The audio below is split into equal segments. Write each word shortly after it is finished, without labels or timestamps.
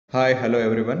Hi, hello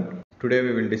everyone. Today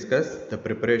we will discuss the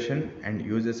preparation and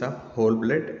uses of whole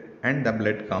blood and the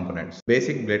blood components.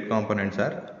 Basic blood components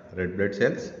are red blood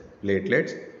cells,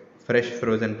 platelets, fresh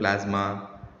frozen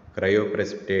plasma,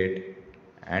 cryoprecipitate,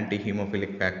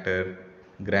 anti-hemophilic factor,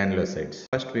 granulocytes.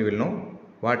 First we will know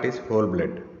what is whole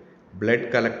blood.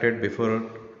 Blood collected before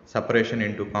separation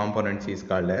into components is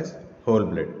called as whole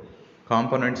blood.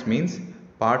 Components means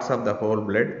parts of the whole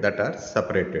blood that are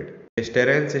separated. A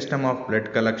sterile system of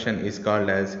blood collection is called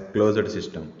as closed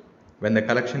system. When the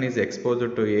collection is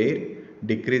exposed to air,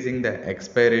 decreasing the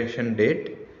expiration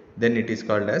date, then it is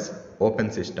called as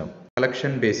open system.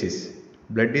 Collection basis.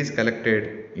 Blood is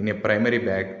collected in a primary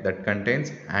bag that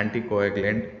contains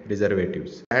anticoagulant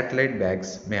preservatives. Satellite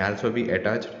bags may also be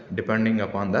attached depending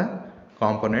upon the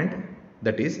component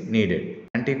that is needed.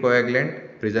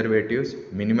 Anticoagulant preservatives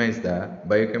minimize the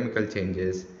biochemical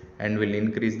changes and will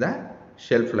increase the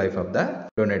shelf life of the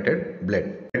donated blood.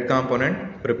 Blood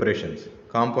component preparations.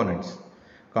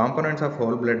 Components of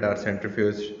whole blood are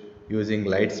centrifuged using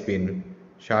light spin,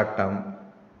 short term,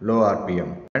 low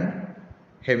RPM, and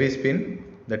heavy spin,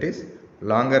 that is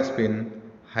longer spin,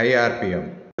 high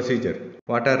RPM. Procedure.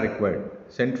 What are required?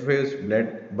 Centrifuged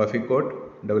blood buffy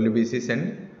coat, WBCs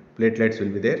and platelets will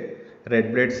be there.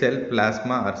 Red blood cell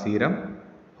plasma or serum,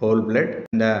 whole blood.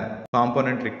 The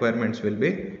component requirements will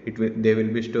be they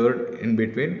will be stored in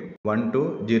between 1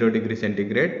 to 0 degree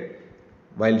centigrade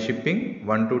while shipping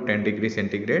 1 to 10 degree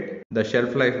centigrade. The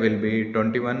shelf life will be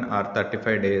 21 or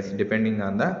 35 days depending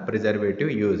on the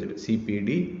preservative used,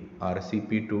 CPD or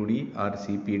CP2D or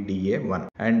CPDA1,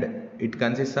 and it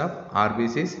consists of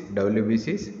RBCs,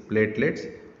 WBCs,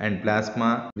 platelets and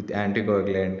plasma with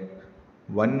anticoagulant.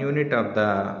 1 unit of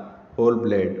the whole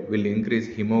blood will increase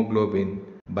hemoglobin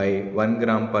by 1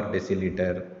 gram per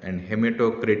deciliter and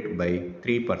hematocrit by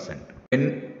 3%.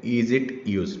 When is it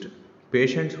used?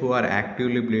 Patients who are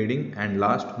actively bleeding and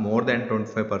lost more than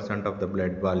 25% of the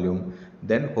blood volume,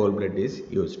 then whole blood is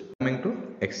used. Coming to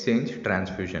exchange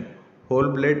transfusion. Whole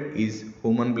blood is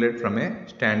human blood from a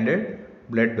standard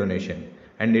blood donation,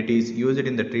 and it is used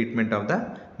in the treatment of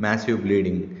the massive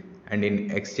bleeding and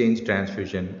in exchange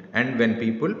transfusion and when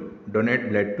people donate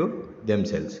blood to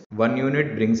themselves. 1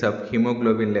 unit brings up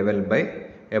hemoglobin level by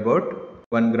about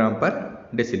 1 gram per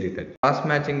deciliter. Cross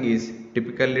matching is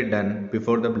typically done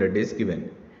before the blood is given.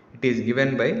 It is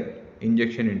given by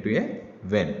injection into a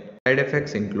vein. Side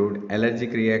effects include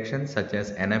allergic reactions such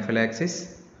as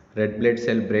anaphylaxis, red blood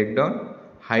cell breakdown,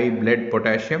 high blood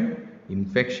potassium,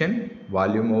 infection,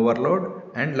 volume overload,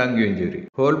 and lung injury.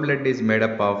 Whole blood is made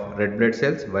up of red blood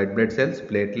cells, white blood cells,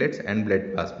 platelets, and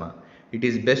blood plasma. It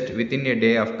is best within a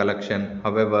day of collection,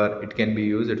 however, it can be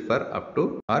used for up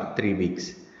to or 3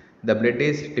 weeks. The blood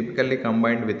is typically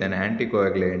combined with an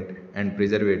anticoagulant and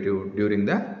preservative during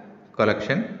the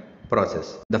collection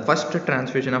process. The first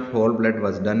transfusion of whole blood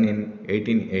was done in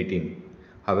 1818.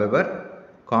 However,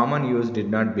 common use did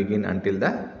not begin until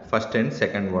the First and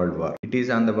Second World War. It is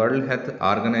on the World Health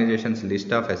Organization's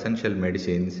list of essential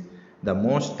medicines, the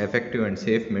most effective and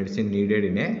safe medicine needed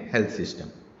in a health system.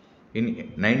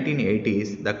 In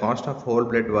 1980s, the cost of whole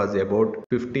blood was about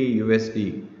 50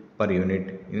 USD per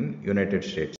unit in United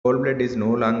States. Whole blood is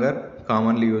no longer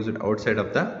commonly used outside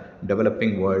of the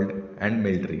developing world and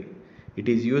military. It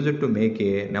is used to make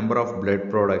a number of blood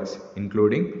products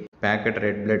including packed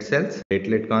red blood cells,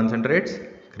 platelet concentrates,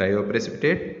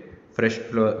 cryoprecipitate, fresh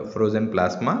frozen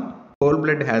plasma. Whole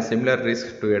blood has similar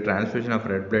risk to a transfusion of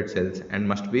red blood cells and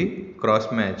must be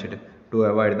cross-matched to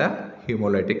avoid the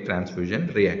hemolytic transfusion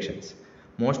reactions.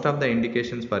 Most of the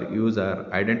indications for use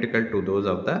are identical to those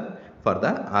of the for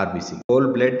the RBC. Whole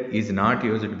blood is not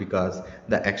used because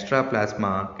the extra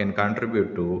plasma can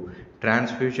contribute to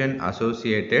transfusion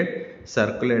associated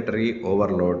circulatory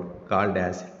overload called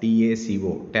as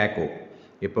TACO,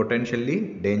 a potentially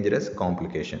dangerous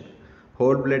complication.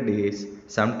 Whole blood is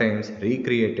sometimes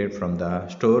recreated from the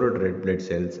stored red blood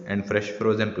cells and fresh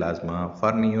frozen plasma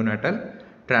for neonatal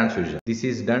transfusion. This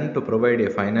is done to provide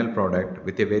a final product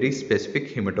with a very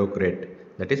specific hematocrit,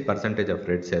 that is percentage of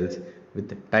red cells, with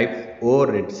type O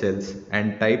red cells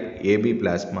and type AB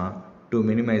plasma to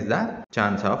minimize the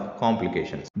chance of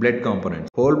complications. Blood components.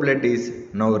 Whole blood is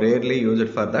now rarely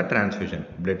used for the transfusion.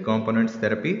 Blood components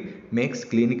therapy makes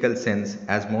clinical sense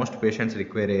as most patients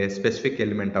require a specific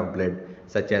element of blood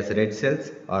such as red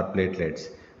cells or platelets,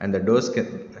 and the dose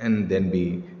can then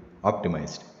be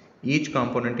optimized. Each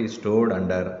component is stored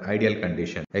under ideal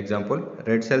conditions. Example,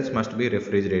 red cells must be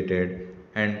refrigerated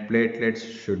and platelets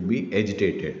should be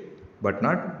agitated but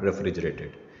not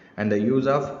refrigerated. And the use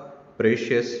of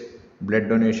precious blood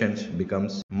donations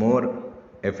becomes more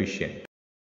efficient.